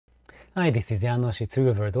Hi, this is János, it's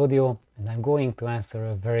Real World Audio, and I'm going to answer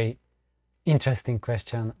a very interesting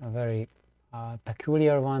question, a very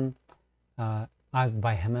peculiar one, asked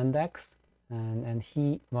by Hemen-dex, and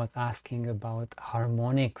he was asking about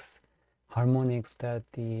harmonics that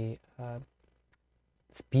the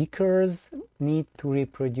speakers need to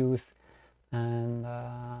reproduce, and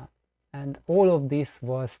all of this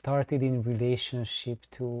was started in relationship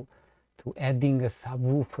to adding a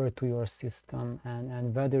subwoofer to your system,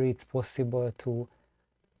 and whether it's possible to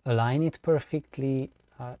align it perfectly,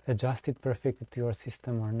 adjust it perfectly to your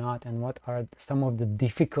system or not, and what are some of the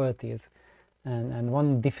difficulties. And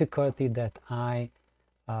one difficulty that I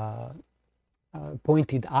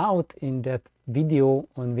pointed out in that video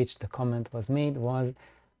on which the comment was made was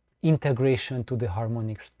integration to the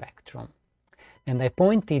harmonic spectrum. And I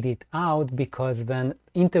pointed it out because when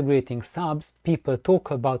integrating subs, people talk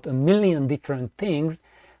about a million different things,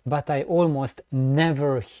 but I almost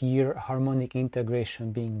never hear harmonic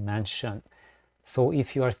integration being mentioned. So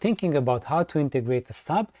if you are thinking about how to integrate a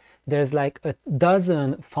sub, there's like a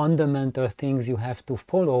dozen fundamental things you have to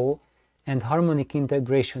follow, and harmonic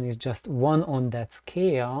integration is just one on that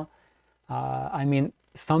scale. I mean,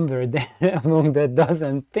 somewhere there among the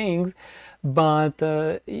dozen things, but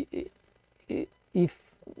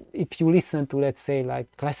if you listen to, let's say, like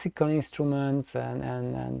classical instruments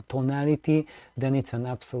and tonality, then it's an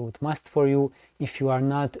absolute must for you. If you are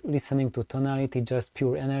not listening to tonality, just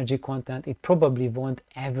pure energy content, it probably won't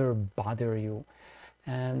ever bother you.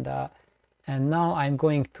 And now I'm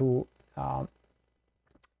going to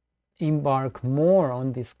embark more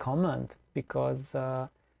on this comment because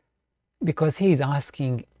he is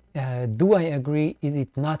asking, do I agree, is it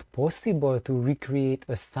not possible to recreate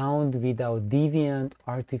a sound without deviant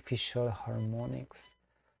artificial harmonics?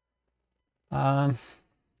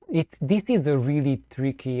 This is a really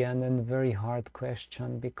tricky and very hard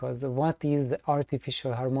question, because what is the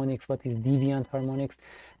artificial harmonics, what is deviant harmonics?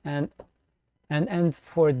 And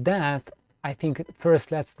for that, I think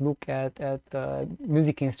first let's look at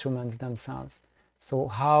music instruments themselves. So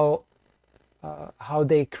how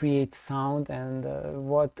they create sound, and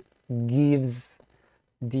what gives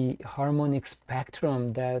the harmonic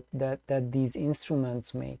spectrum that these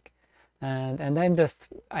instruments make. And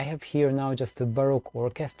I have here now just a Baroque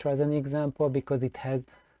orchestra as an example, because it has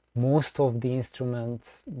most of the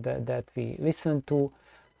instruments that we listen to.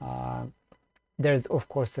 There's of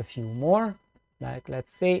course a few more, like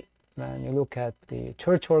let's say when you look at the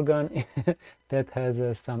church organ that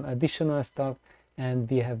has some additional stuff, and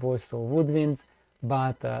we have also woodwinds.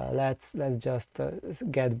 But let's just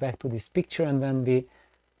get back to this picture, and when we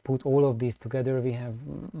put all of these together, we have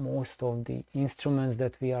most of the instruments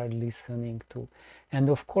that we are listening to. And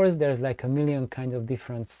of course there's like a million kind of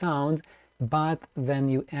different sounds, but when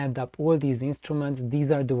you add up all these instruments,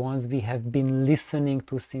 these are the ones we have been listening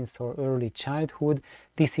to since our early childhood.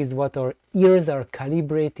 This is what our ears are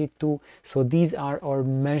calibrated to, so these are our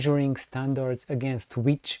measuring standards against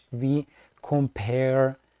which we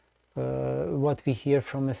compare what we hear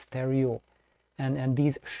from a stereo. And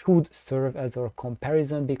these should serve as our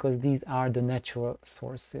comparison, because these are the natural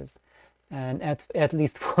sources. And at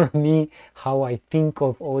least for me, how I think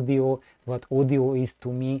of audio, what audio is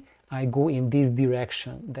to me, I go in this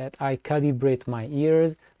direction, that I calibrate my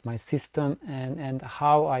ears, my system, and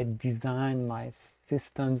how I design my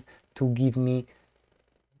systems to keep me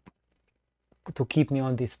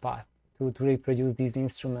on this path, to reproduce these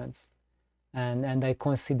instruments. And I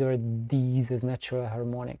consider these as natural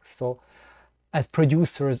harmonics, so as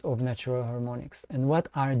producers of natural harmonics. And what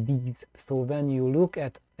are these? So when you look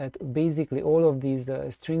at basically all of these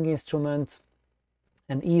string instruments,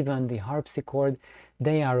 and even the harpsichord,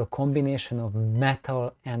 they are a combination of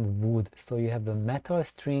metal and wood. So you have a metal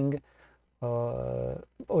string, or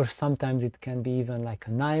sometimes it can be even like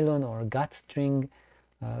a nylon or gut string,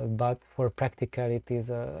 but for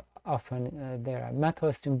practicalities, often there are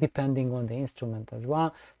metal strings, depending on the instrument as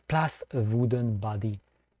well, plus a wooden body.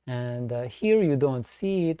 And here you don't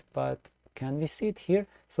see it, but can we see it here?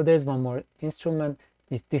 So there's one more instrument.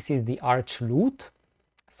 This is the arch lute.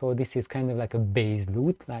 So this is kind of like a bass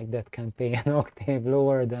lute, like that can play an octave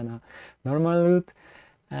lower than a normal lute.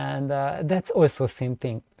 And that's also same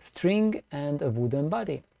thing, string and a wooden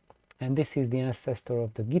body. And this is the ancestor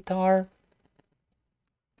of the guitar.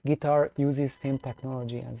 Guitar uses same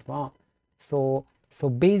technology as well. So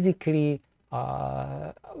basically,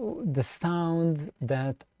 the sounds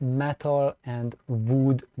that metal and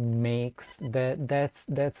wood makes,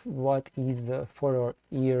 that's what is for our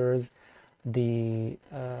ears the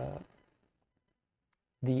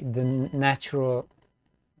natural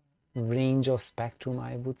range of spectrum,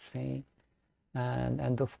 I would say.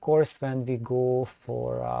 And of course, when we go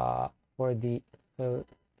for the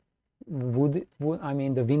wood, I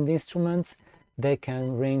mean the wind instruments, they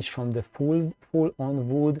can range from the full on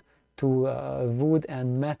wood to wood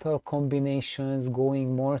and metal combinations,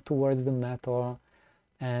 going more towards the metal,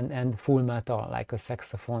 and full metal, like a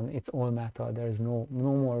saxophone. It's all metal. There's no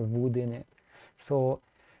more wood in it. So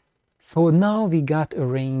now we got a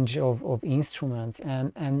range of instruments,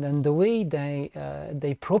 and the way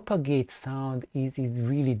they propagate sound is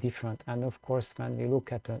really different. And of course, when we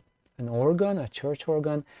look at an organ, a church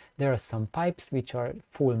organ, there are some pipes which are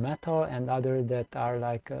full metal, and other that are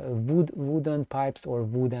like wooden pipes or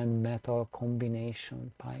wood and metal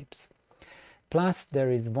combination pipes. Plus, there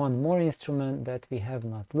is one more instrument that we have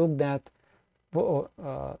not looked at.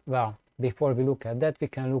 Well, before we look at that, we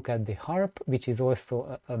can look at the harp, which is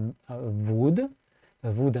also a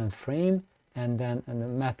wooden frame, and then a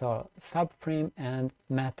metal subframe and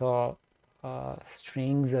metal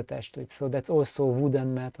strings attached to it. So that's also a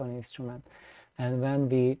wooden metal instrument. And when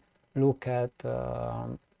we look at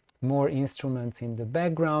more instruments in the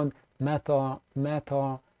background, metal,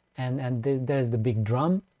 and there's the big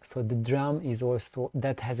drum. So the drum is also,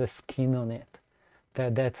 that has a skin on it.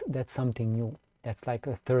 That's something new. That's like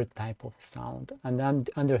a third type of sound. And then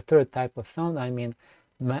under third type of sound, I mean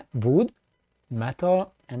wood,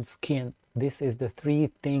 metal, and skin. This is the three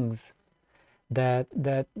things that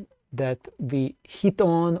we hit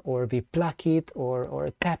on, or we pluck it, or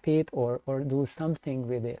tap it, or do something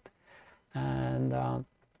with it. And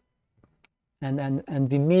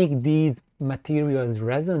we make these materials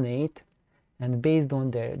resonate, and based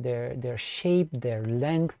on their shape, their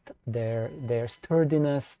length, their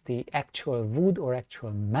sturdiness, the actual wood or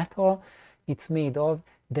actual metal it's made of,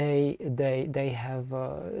 they have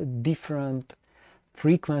different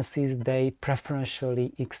frequencies they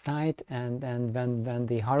preferentially excite, and when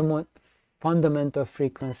the fundamental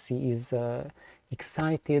frequency is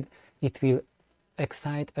excited, it will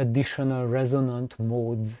excite additional resonant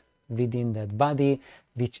modes within that body,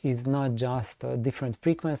 which is not just different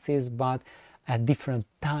frequencies, but at different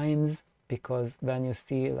times. Because when you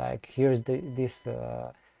see, like, here's this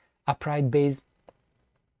upright bass,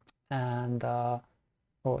 and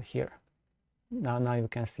oh, here now you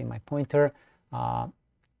can see my pointer.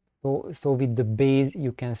 So with the bass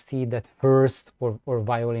you can see that first, or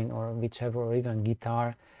violin, or whichever, or even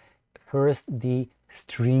guitar, first the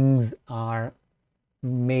strings are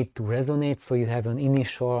made to resonate. So you have an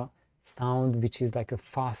initial sound which is like a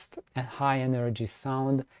fast and high energy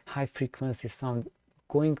sound, high frequency sound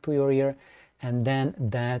going to your ear, and then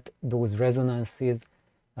those resonances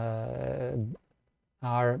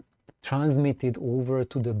are transmitted over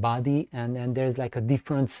to the body, and there's like a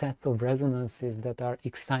different set of resonances that are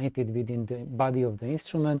excited within the body of the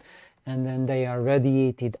instrument, and then they are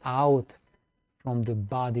radiated out from the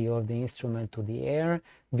body of the instrument to the air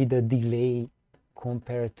with a delay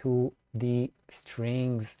compared to the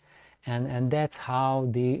strings. And that's how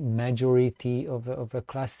the majority of a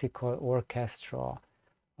classical orchestra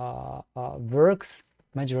works.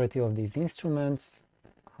 Majority of these instruments,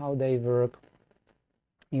 how they work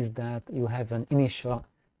is that you have an initial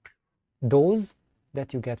dose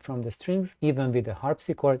that you get from the strings. Even with the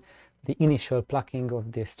harpsichord, the initial plucking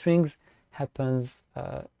of the strings happens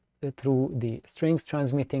through the strings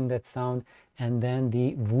transmitting that sound, and then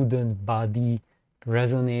the wooden body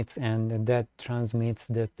resonates, and that transmits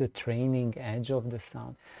the trailing edge of the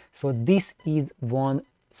sound. So this is one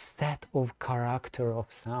set of character of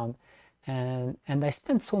sound, and I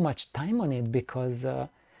spent so much time on it because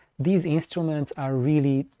these instruments are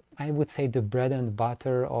really, I would say, the bread and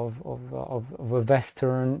butter of a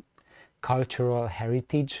Western cultural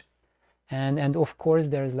heritage. And of course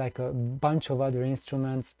there's like a bunch of other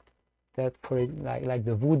instruments that, for like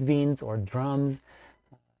the woodwinds or drums,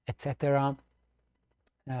 etc.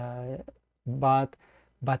 But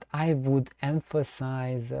I would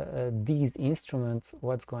emphasize these instruments.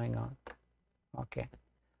 What's going on? Okay,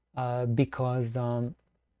 because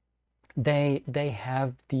they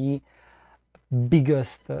have the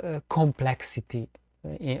biggest complexity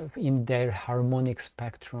in their harmonic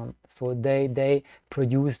spectrum. So they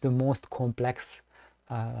produce the most complex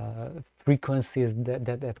frequencies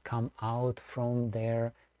that come out from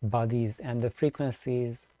their bodies, and the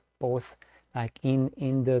frequencies both like in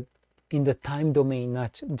the time domain,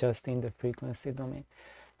 not just in the frequency domain,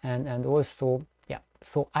 and also, yeah.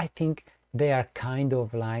 So I think they are kind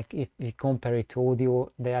of like, if we compare it to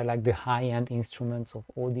audio, they are like the high-end instruments of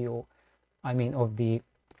audio, I mean of the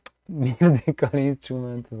musical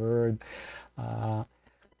instrument world,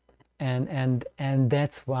 and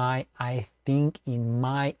that's why I think in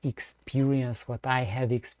my experience, what I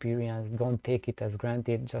have experienced, don't take it as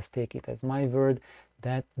granted, just take it as my word,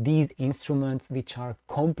 that these instruments which are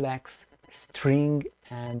complex, string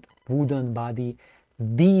and wooden body,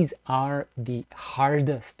 these are the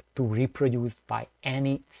hardest to reproduce by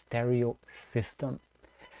any stereo system.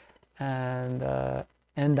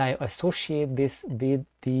 And I associate this with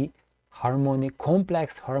the complex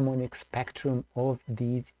harmonic spectrum of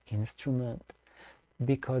these instruments.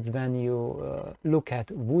 Because when you look at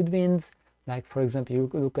woodwinds, like for example, you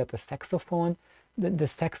look at a saxophone, the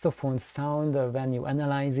saxophone sound, when you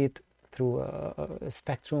analyze it through a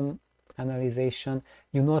spectrum analyzation,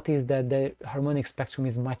 you notice that the harmonic spectrum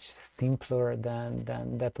is much simpler than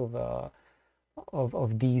that of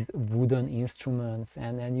these wooden instruments,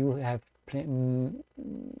 and then you have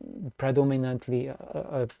predominantly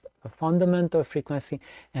a fundamental frequency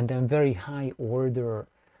and then very high order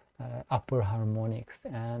upper harmonics,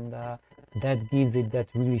 and that gives it that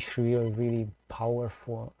really shrill, really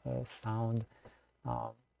powerful sound.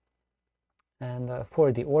 And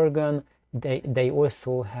for the organ, they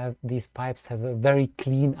also have, these pipes have a very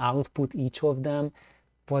clean output, each of them.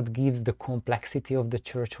 What gives the complexity of the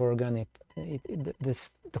church organ,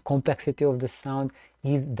 the complexity of the sound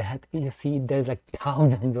is that you see there's like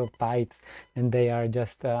thousands of pipes and they are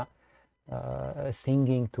just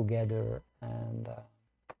singing together.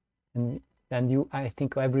 And you, I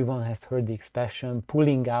think everyone has heard the expression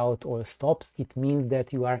pulling out all stops. It means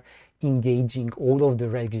that you are engaging all of the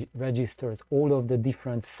registers, all of the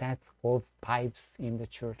different sets of pipes in the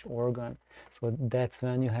church organ. So that's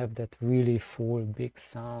when you have that really full big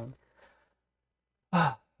sound.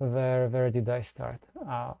 Where did I start?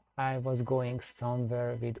 I was going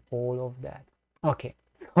somewhere with all of that. Okay,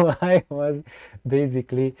 so I was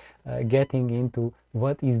basically getting into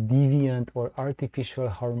what is deviant or artificial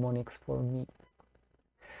harmonics for me.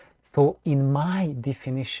 So in my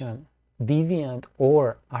definition, deviant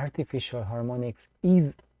or artificial harmonics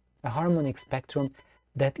is a harmonic spectrum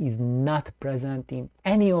that is not present in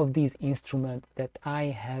any of these instruments that I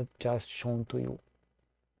have just shown to you.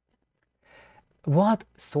 What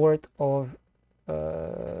sort of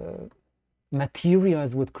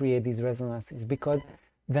materials would create these resonances? Because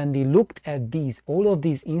when we looked at these, all of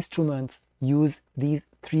these instruments use these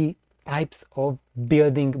three types of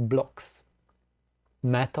building blocks: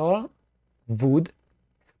 metal, wood,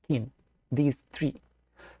 skin, these three.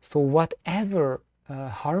 So whatever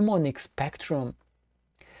harmonic spectrum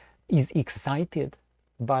is excited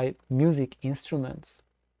by music instruments,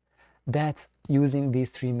 that's using these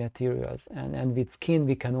three materials. And with skin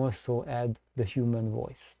we can also add the human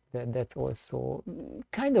voice. That's also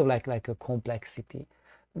kind of like a complexity.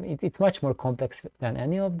 It's much more complex than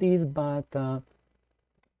any of these, but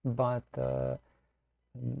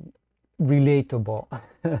relatable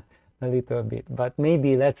a little bit. But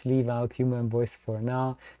maybe let's leave out human voice for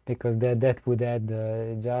now, because that would add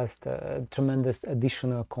just tremendous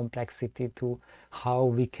additional complexity to how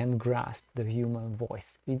we can grasp the human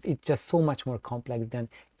voice. It's just so much more complex than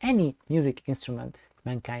any music instrument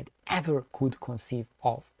mankind ever could conceive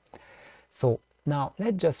of. So now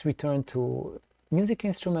let's just return to music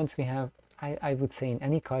instruments. We have, I would say, in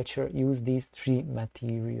any culture, use these three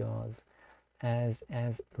materials as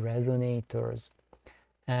resonators,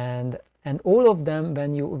 and all of them,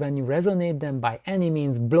 when you resonate them by any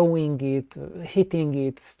means, blowing it, hitting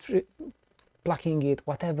it, plucking it,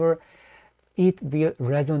 whatever, it will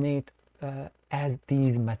resonate as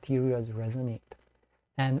these materials resonate.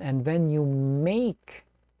 And when you make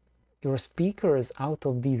your speakers out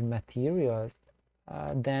of these materials,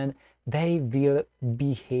 then they will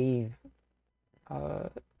behave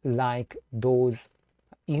like those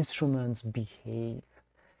instruments behave.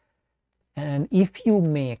 And if you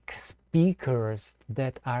make speakers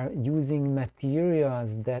that are using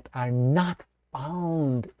materials that are not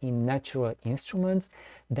found in natural instruments,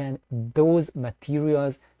 then those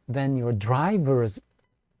materials, when your drivers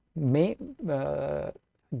may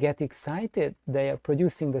get excited, they are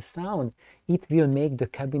producing the sound, it will make the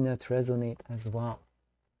cabinet resonate as well.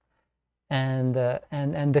 And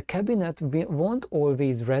the cabinet won't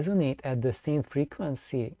always resonate at the same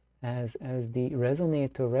frequency as the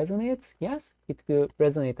resonator resonates. Yes, it will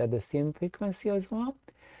resonate at the same frequency as well,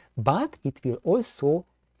 but it will also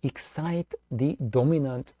excite the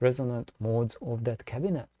dominant resonant modes of that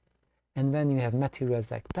cabinet. And when you have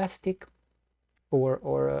materials like plastic,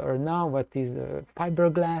 or now what is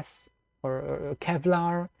fiberglass, or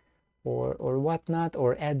Kevlar, or whatnot,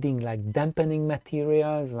 or adding like dampening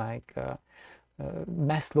materials like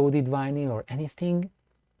mass-loaded vinyl or anything,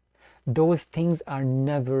 those things are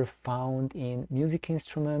never found in music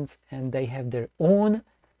instruments, and they have their own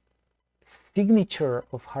signature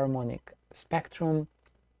of harmonic spectrum,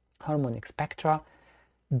 harmonic spectra,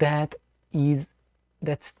 that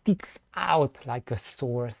sticks out like a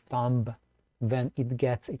sore thumb when it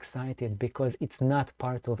gets excited, because it's not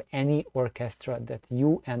part of any orchestra that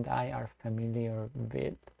you and I are familiar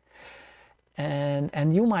with.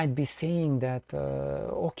 And you might be saying that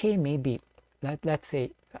okay, maybe let's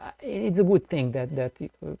say it's a good thing that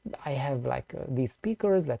I have like these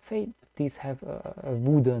speakers. Let's say these have a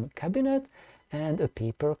wooden cabinet and a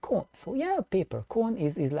paper cone. So yeah, a paper cone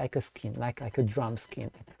is like a skin, like a drum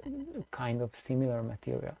skin. It's kind of similar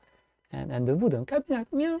material. And the wooden cabinet,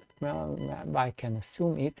 yeah, well, I can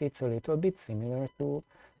assume it's a little bit similar to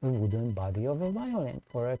the wooden body of a violin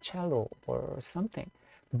or a cello or something,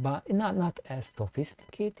 but not as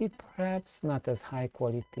sophisticated, perhaps not as high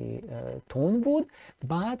quality tone wood,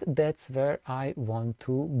 but that's where I want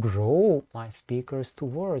to grow my speakers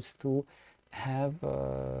towards, to have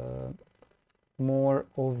more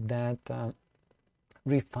of that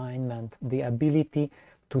refinement, the ability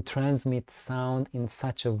to transmit sound in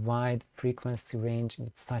such a wide frequency range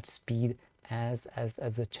with such speed as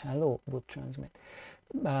a cello would transmit.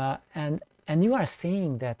 And you are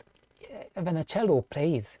saying that when a cello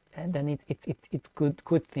plays, then it's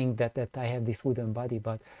good thing that I have this wooden body.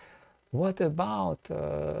 But what about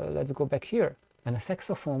let's go back here, when a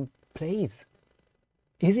saxophone plays,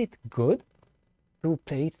 is it good to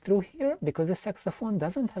play it through here? Because the saxophone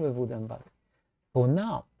doesn't have a wooden body. So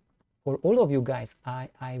now, for all of you guys, I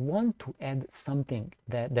want to add something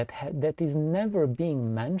that is never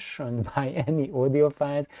being mentioned by any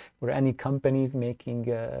audiophiles or any companies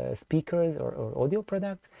making speakers or audio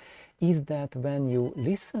products, is that when you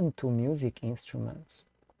listen to music instruments,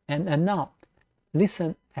 and now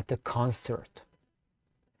listen at a concert,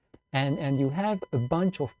 and you have a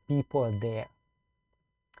bunch of people there.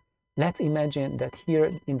 Let's imagine that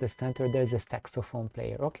here in the center there's a saxophone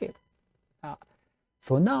player. Okay.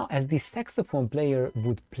 So now, as this saxophone player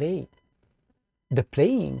would play, the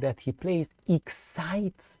playing that he plays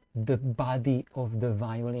excites the body of the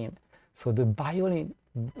violin. So the violin,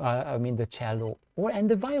 the cello, and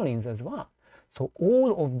the violins as well. So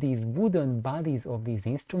all of these wooden bodies of these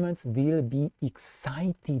instruments will be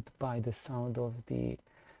excited by the sound of the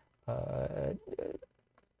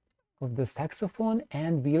saxophone,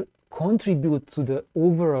 and will contribute to the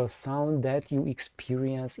overall sound that you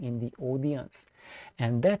experience in the audience.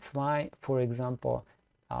 And that's why, for example,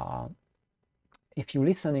 if you're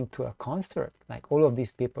listening to a concert, like all of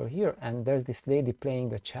these people here, and there's this lady playing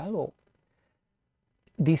the cello,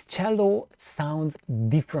 this cello sounds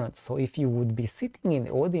different. So if you would be sitting in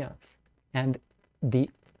the audience, and the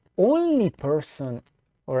only person,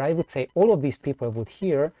 or I would say all of these people would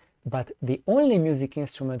hear, but the only music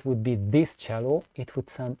instrument would be this cello, it would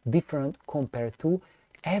sound different compared to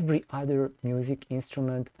every other music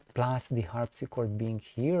instrument plus the harpsichord being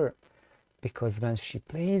here. Because when she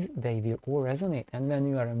plays, they will all resonate. And when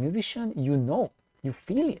you are a musician, you know, you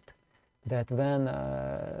feel it, that when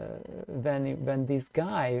this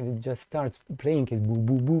guy just starts playing his boo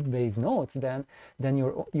boo boo bass notes, then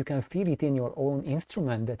you can feel it in your own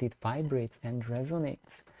instrument, that it vibrates and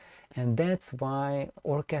resonates. And that's why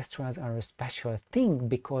orchestras are a special thing,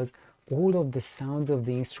 because all of the sounds of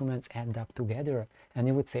the instruments add up together. And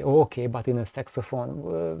you would say, oh, okay, but in a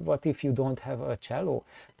saxophone, what if you don't have a cello?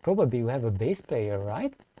 Probably you have a bass player,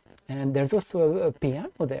 right? And there's also a piano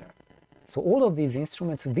there. So all of these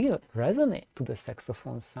instruments will resonate to the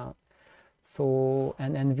saxophone sound. So,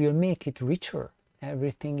 and will make it richer.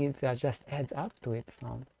 Everything is just adds up to its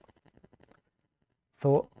sound.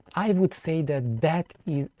 So I would say that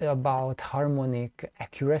is about harmonic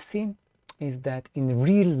accuracy, is that in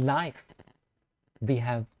real life we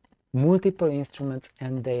have multiple instruments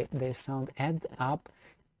and their sound adds up,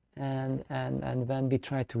 and when we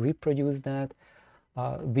try to reproduce that,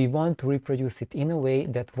 we want to reproduce it in a way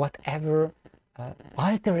that whatever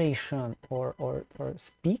alteration or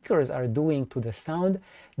speakers are doing to the sound,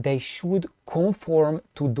 they should conform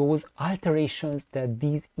to those alterations that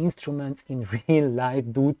these instruments in real life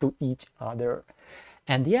do to each other.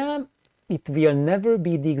 And yeah, it will never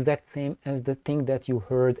be the exact same as the thing that you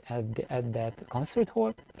heard at that concert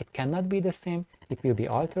hall. It cannot be the same. It will be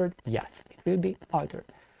altered. Yes, it will be altered.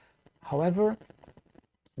 However,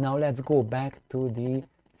 now let's go back to the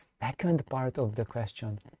second part of the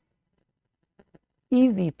question.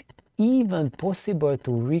 Is it even possible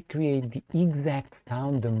to recreate the exact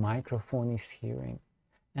sound the microphone is hearing?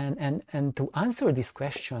 And to answer this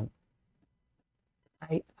question,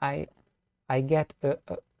 I get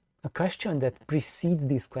a question that precedes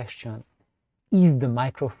this question. Is the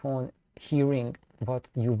microphone hearing what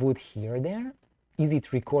you would hear there? is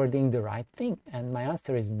it recording the right thing? And my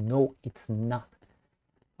answer is no, it's not.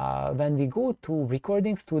 When we go to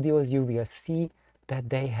recording studios, you will see that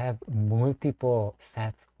they have multiple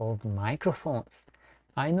sets of microphones.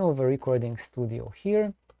 I know of a recording studio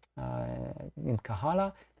here in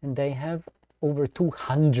Kahala, and they have over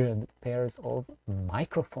 200 pairs of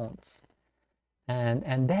microphones.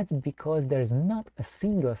 And that's because there's not a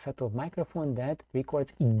single set of microphone that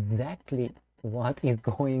records exactly what is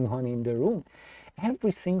going on in the room.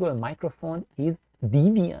 Every single microphone is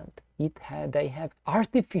deviant. They have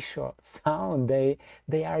artificial sound.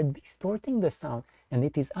 They are distorting the sound, and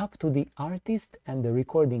it is up to the artist and the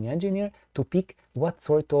recording engineer to pick what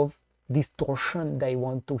sort of distortion they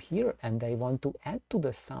want to hear and they want to add to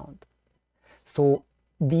the sound. So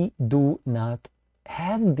we do not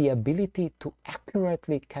have the ability to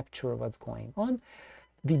accurately capture what's going on.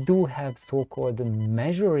 We do have so-called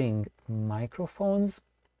measuring microphones.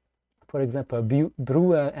 For example,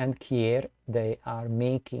 Breuer and Kier, they are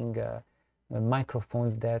making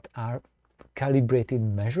microphones that are calibrated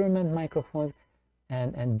measurement microphones,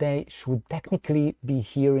 and they should technically be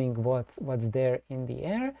hearing what's there in the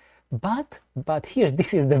air. But here,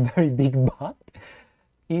 this is the very big but,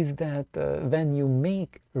 is that when you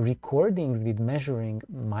make recordings with measuring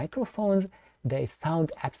microphones, they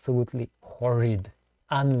sound absolutely horrid,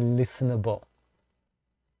 unlistenable.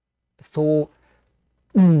 So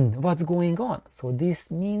what's going on? So this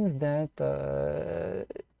means that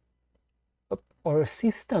our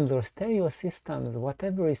systems or stereo systems,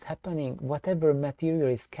 whatever is happening, whatever material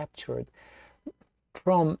is captured,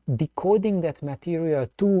 from decoding that material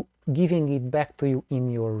to giving it back to you in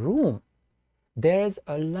your room, there's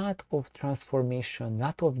a lot of transformation,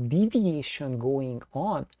 lot of deviation going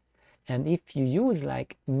on. And if you use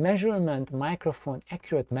like measurement microphone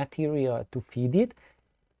accurate material to feed it,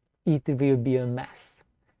 it will be a mess.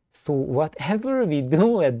 So whatever we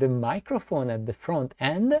do at the microphone at the front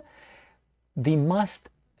end, we must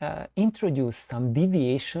introduce some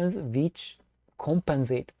deviations which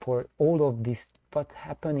compensate for all of this, what's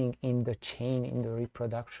happening in the chain, in the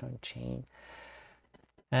reproduction chain.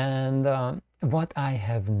 And what I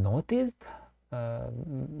have noticed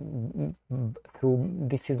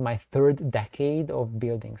this is my third decade of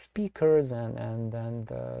building speakers and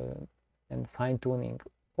fine-tuning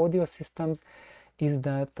audio systems, is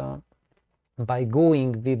that by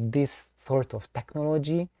going with this sort of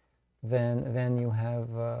technology, when you have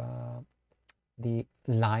the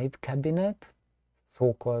live cabinet,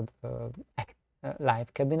 so-called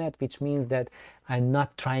live cabinet, which means that I'm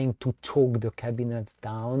not trying to choke the cabinets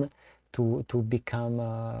down to become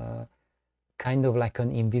kind of like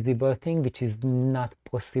an invisible thing, which is not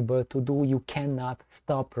possible to do. You cannot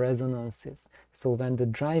stop resonances. So when the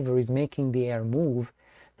driver is making the air move,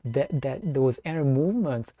 those air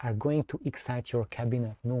movements are going to excite your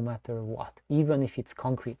cabinet no matter what. Even if it's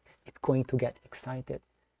concrete, it's going to get excited.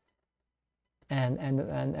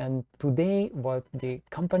 And today what the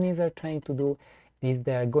companies are trying to do is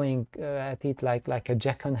they're going at it like a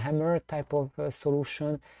jackhammer type of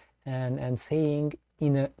solution, and saying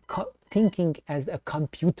thinking as a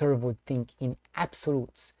computer would think in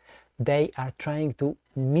absolutes. They are trying to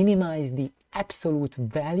minimize the absolute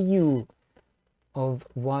value of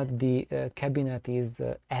what the cabinet is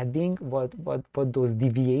adding, what those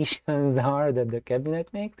deviations are that the cabinet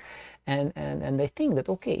makes, and I think that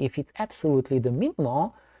okay, if it's absolutely the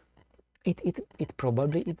minimal, it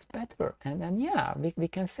probably it's better, and yeah, we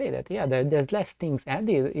can say that yeah, there's less things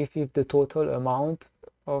added. If the total amount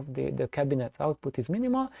of the cabinet's output is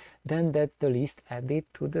minimal, then that's the least added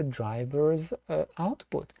to the driver's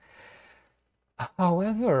output.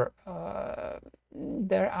 However,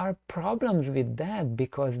 there are problems with that,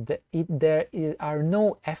 because there are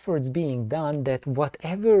no efforts being done that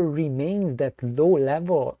whatever remains, that low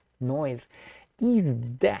level noise, is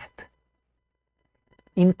that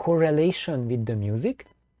in correlation with the music,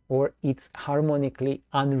 or it's harmonically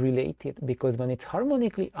unrelated. Because when it's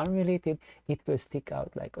harmonically unrelated, it will stick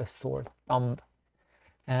out like a sore thumb.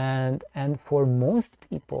 And for most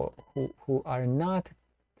people who are not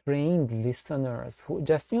trained listeners, who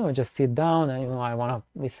just sit down and I want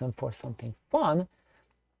to listen for something fun,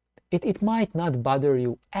 it might not bother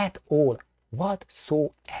you at all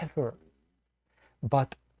whatsoever.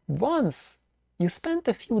 But once you spent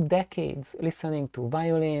a few decades listening to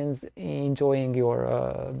violins, enjoying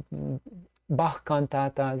your Bach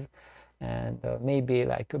cantatas, and maybe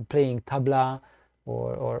like playing tabla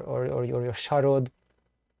or your charade,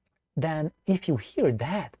 then if you hear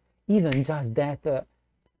that, even just that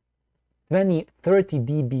 20-30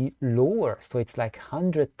 dB lower, so it's like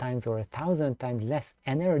 100 times or 1,000 times less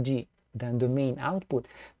energy than the main output,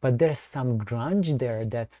 but there's some grunge there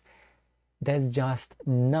that's just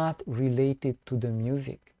not related to the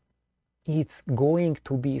music. It's going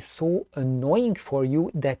to be so annoying for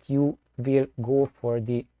you that you will go for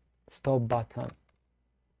the stop button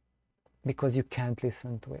because you can't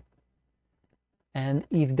listen to it. And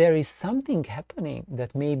if there is something happening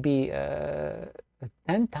that may be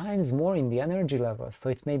 10 times more in the energy level, so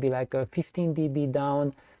it may be like a 15 dB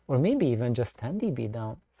down, or maybe even just 10 dB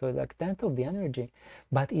down, so like 10th of the energy,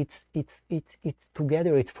 but it's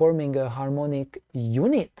together, it's forming a harmonic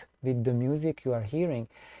unit with the music you are hearing.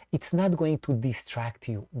 It's not going to distract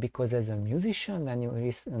you, because as a musician, when you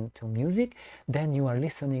listen to music, then you are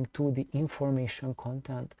listening to the information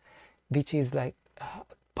content, which is like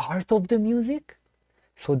part of the music.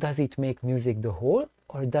 So does it make music the whole,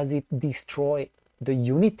 or does it destroy the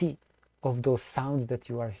unity of those sounds that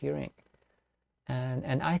you are hearing?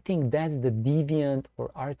 And I think that's the deviant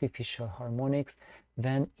or artificial harmonics,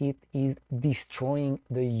 when it is destroying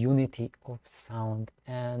the unity of sound.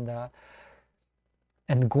 And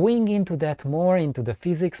going into that more, into the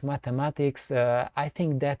physics, mathematics, I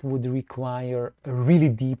think that would require a really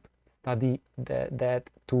deep study that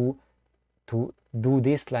to do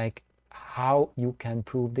this, like how you can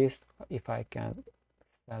prove this. If I can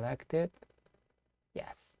select it,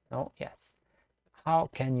 yes, no, yes. How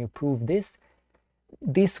can you prove this?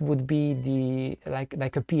 This would be the like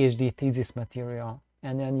a PhD thesis material,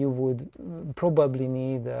 and then you would probably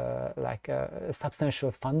need like a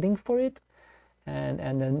substantial funding for it, and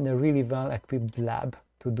then a really well-equipped lab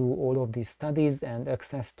to do all of these studies, and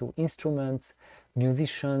access to instruments,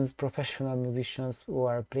 musicians, professional musicians who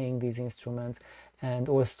are playing these instruments, and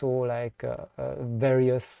also like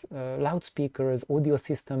various loudspeakers, audio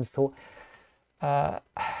systems. So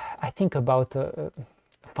I think about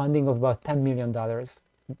funding of about $10 million.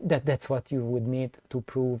 That's what you would need to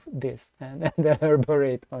prove this, and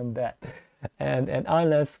elaborate on that. And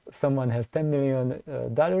unless someone has $10 million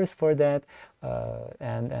for that,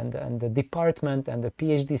 and the department and the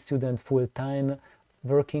PhD student full-time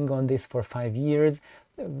working on this for 5 years,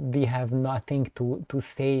 we have nothing to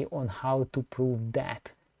say on how to prove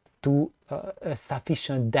that to a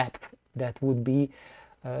sufficient depth that would be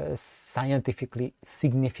scientifically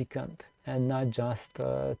significant, and not just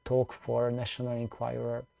talk for National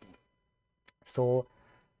Enquirer. So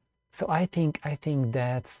I think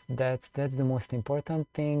that's the most important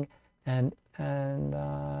thing, and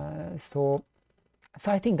so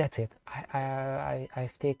I think that's it.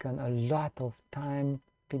 I've taken a lot of time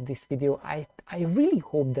with this video. I really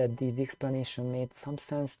hope that this explanation made some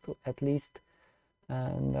sense to at least,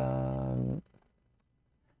 and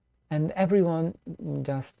everyone,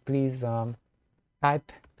 just please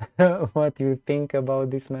type what you think about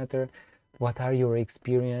this matter. What are your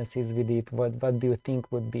experiences with it? What do you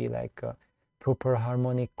think would be like a proper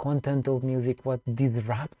harmonic content of music? What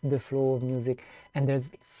disrupts the flow of music? And there's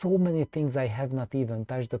so many things I have not even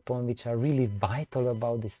touched upon, which are really vital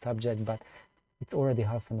about this subject, but it's already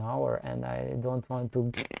half an hour and I don't want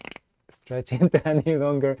to stretch it any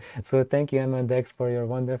longer. So thank you, Hemen-dex, for your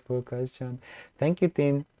wonderful question. Thank you,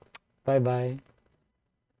 Tim. Bye bye.